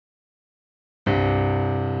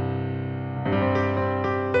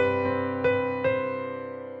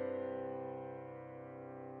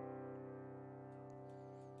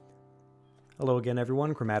Hello again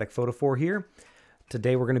everyone, Chromatic Photo 4 here.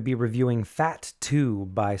 Today we're going to be reviewing Fat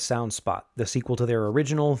 2 by Soundspot, the sequel to their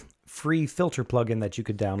original free filter plugin that you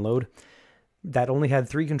could download that only had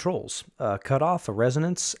 3 controls, a cutoff, a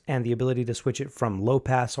resonance, and the ability to switch it from low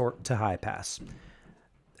pass or to high pass.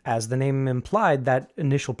 As the name implied, that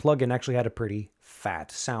initial plugin actually had a pretty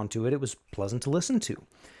fat sound to it. It was pleasant to listen to.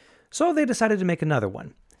 So they decided to make another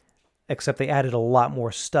one, except they added a lot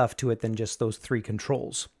more stuff to it than just those 3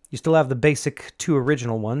 controls. You still have the basic 2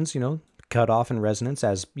 original ones, cutoff and resonance,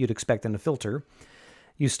 as you'd expect in a filter.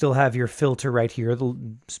 You still have your filter right here, the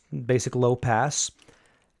basic low pass.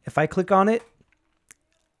 If I click on it,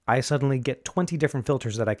 I suddenly get 20 different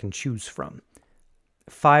filters that I can choose from.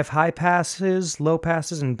 5 high passes, low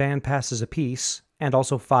passes, and band passes apiece, and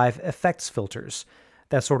also 5 effects filters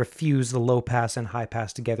that sort of fuse the low pass and high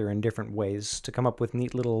pass together in different ways to come up with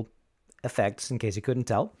neat little effects, in case you couldn't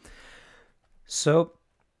tell. So,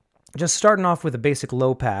 just starting off with a basic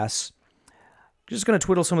low pass, just going to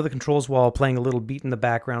twiddle some of the controls while playing a little beat in the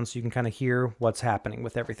background so you can kind of hear what's happening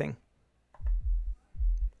with everything.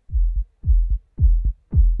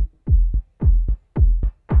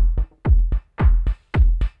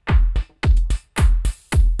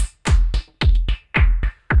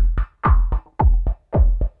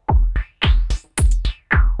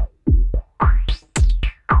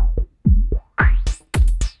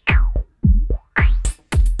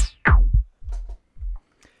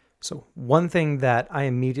 So one thing that I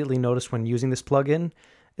immediately noticed when using this plugin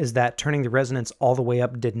is that turning the resonance all the way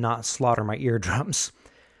up did not slaughter my eardrums.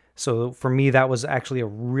 So for me, that was actually a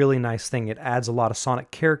really nice thing. It adds a lot of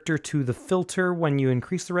sonic character to the filter when you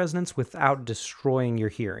increase the resonance without destroying your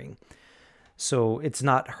hearing. So it's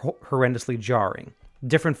not horrendously jarring.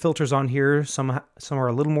 Different filters on here, some are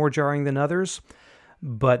a little more jarring than others,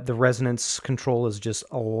 but the resonance control is just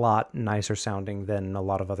a lot nicer sounding than a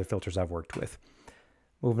lot of other filters I've worked with.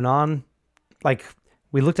 Moving on, like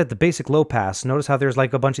we looked at the basic low pass. Notice how there's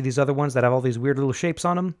like a bunch of these other ones that have all these weird little shapes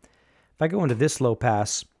on them? If I go into this low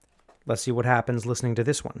pass, let's see what happens listening to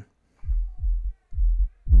this one.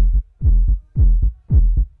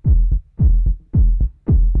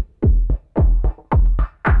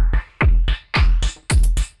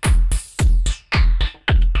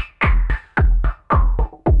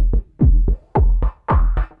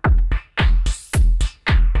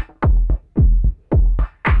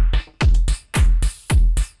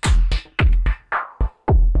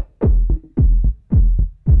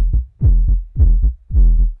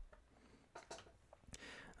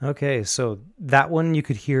 Okay, so that one you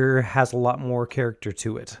could hear has a lot more character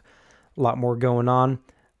to it, a lot more going on.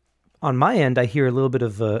 On my end, I hear a little bit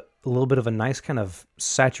of a nice kind of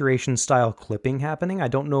saturation style clipping happening. I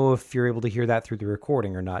don't know if you're able to hear that through the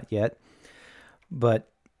recording or not yet,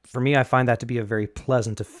 but for me, I find that to be a very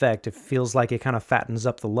pleasant effect. It feels like it kind of fattens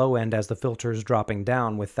up the low end as the filter is dropping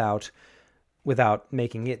down without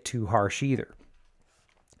making it too harsh either.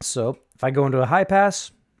 So if I go into a high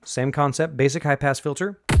pass, same concept, basic high pass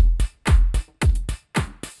filter.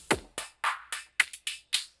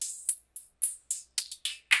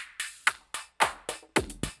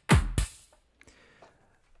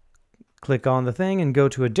 Click on the thing and go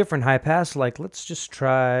to a different high pass, like let's just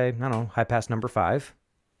try, I don't know, high pass number 5,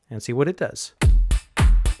 and see what it does.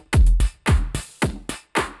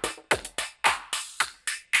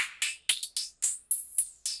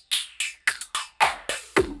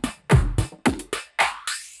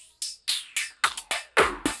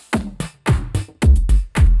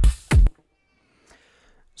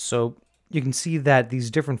 So you can see that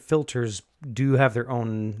these different filters do have their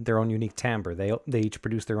own unique timbre. They each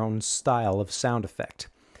produce their own style of sound effect.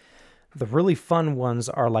 The really fun ones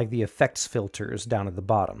are like the effects filters down at the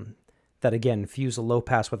bottom, that again fuse a low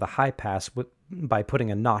pass with a high pass by putting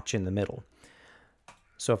a notch in the middle.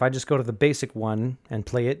 So if I just go to the basic one and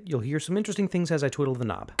play it, you'll hear some interesting things as I twiddle the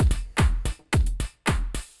knob.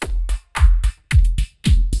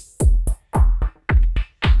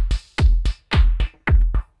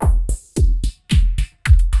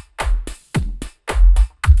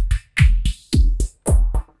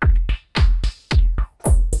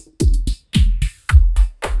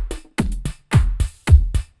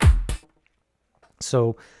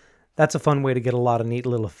 So that's a fun way to get a lot of neat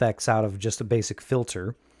little effects out of just a basic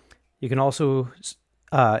filter. You can also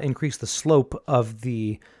increase the slope of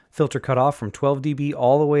the filter cutoff from 12 dB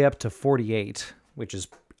all the way up to 48, which is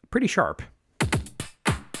pretty sharp.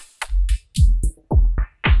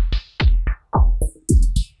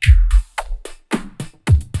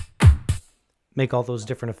 Make all those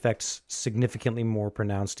different effects significantly more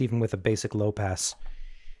pronounced, even with a basic low pass.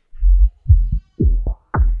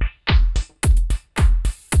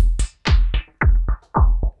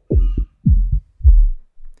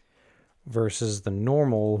 versus the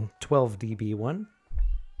normal 12 dB one.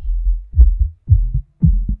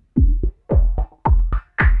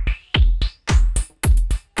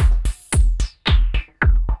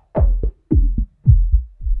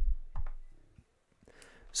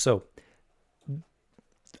 So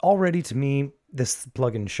already to me, this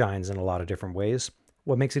plugin shines in a lot of different ways.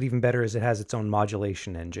 What makes it even better is it has its own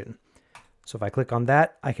modulation engine. So if I click on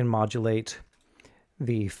that, I can modulate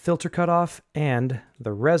the filter cutoff and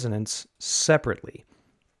the resonance separately.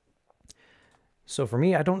 So for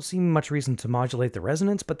me, I don't see much reason to modulate the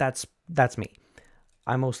resonance, but that's me.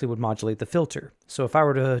 I mostly would modulate the filter. So if I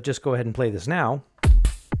were to just go ahead and play this now,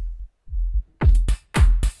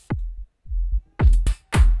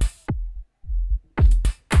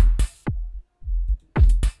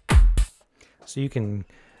 so you can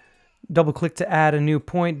double click to add a new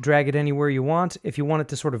point, drag it anywhere you want. If you want it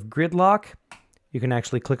to sort of grid lock, you can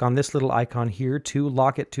actually click on this little icon here to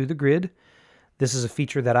lock it to the grid. This is a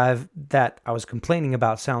feature that I was complaining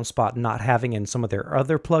about Soundspot not having in some of their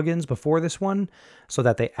other plugins before this one, so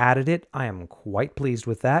that they added it. I am quite pleased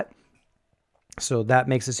with that. So that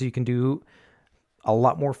makes it so you can do a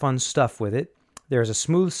lot more fun stuff with it. There's a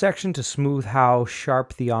smooth section to smooth how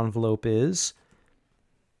sharp the envelope is.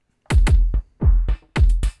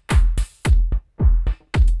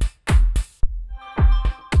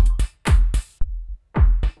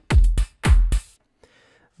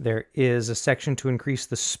 There is a section to increase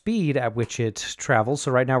the speed at which it travels.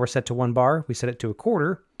 So right now we're set to 1 bar. We set it to a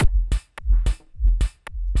quarter.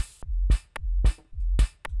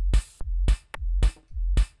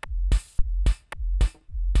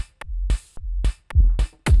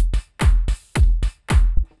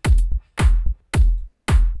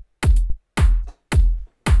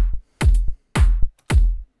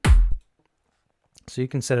 So you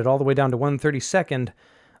can set it all the way down to 1/32,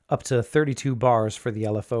 up to 32 bars for the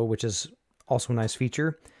LFO, which is also a nice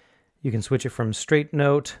feature. You can switch it from straight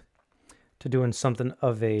note to doing something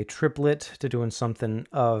of a triplet to doing something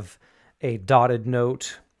of a dotted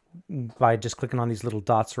note by just clicking on these little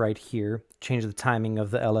dots right here. Change the timing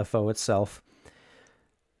of the LFO itself.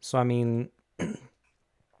 So, I mean, you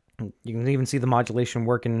can even see the modulation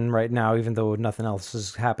working right now, even though nothing else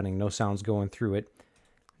is happening. No sound's going through it.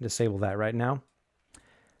 Disable that right now.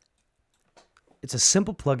 It's a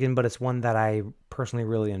simple plugin, but it's one that I personally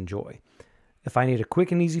really enjoy. If I need a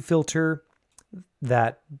quick and easy filter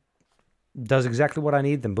that does exactly what I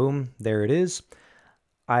need, then boom, there it is.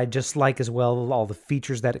 I just like as well all the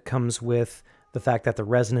features that it comes with, the fact that the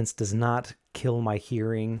resonance does not kill my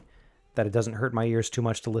hearing, that it doesn't hurt my ears too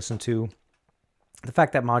much to listen to. The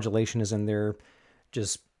fact that modulation is in there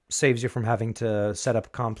just saves you from having to set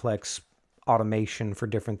up complex automation for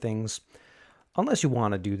different things, unless you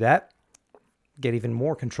want to do that. Get even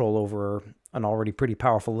more control over an already pretty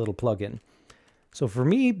powerful little plugin. So for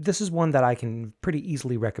me, this is one that I can pretty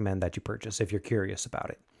easily recommend that you purchase if you're curious about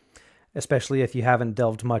it. Especially if you haven't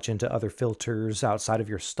delved much into other filters outside of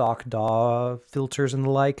your stock DAW filters and the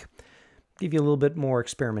like. Give you a little bit more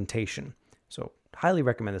experimentation. So highly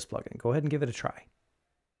recommend this plugin. Go ahead and give it a try.